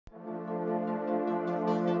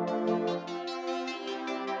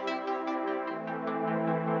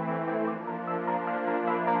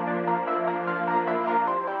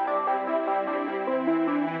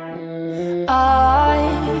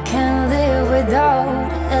without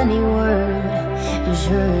any word is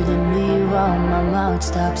hurting me while my mouth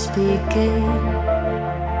stops speaking.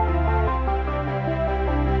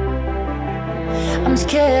 I'm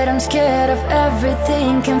scared of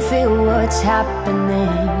everything, can feel what's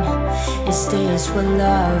happening. Is this what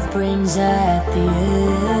love brings at the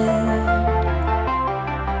end?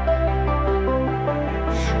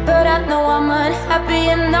 But I know I'm unhappy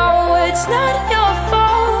and know it's not your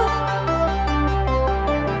fault.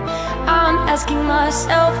 I'm asking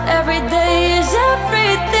myself every day, is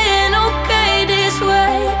everything okay this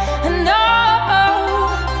way? And I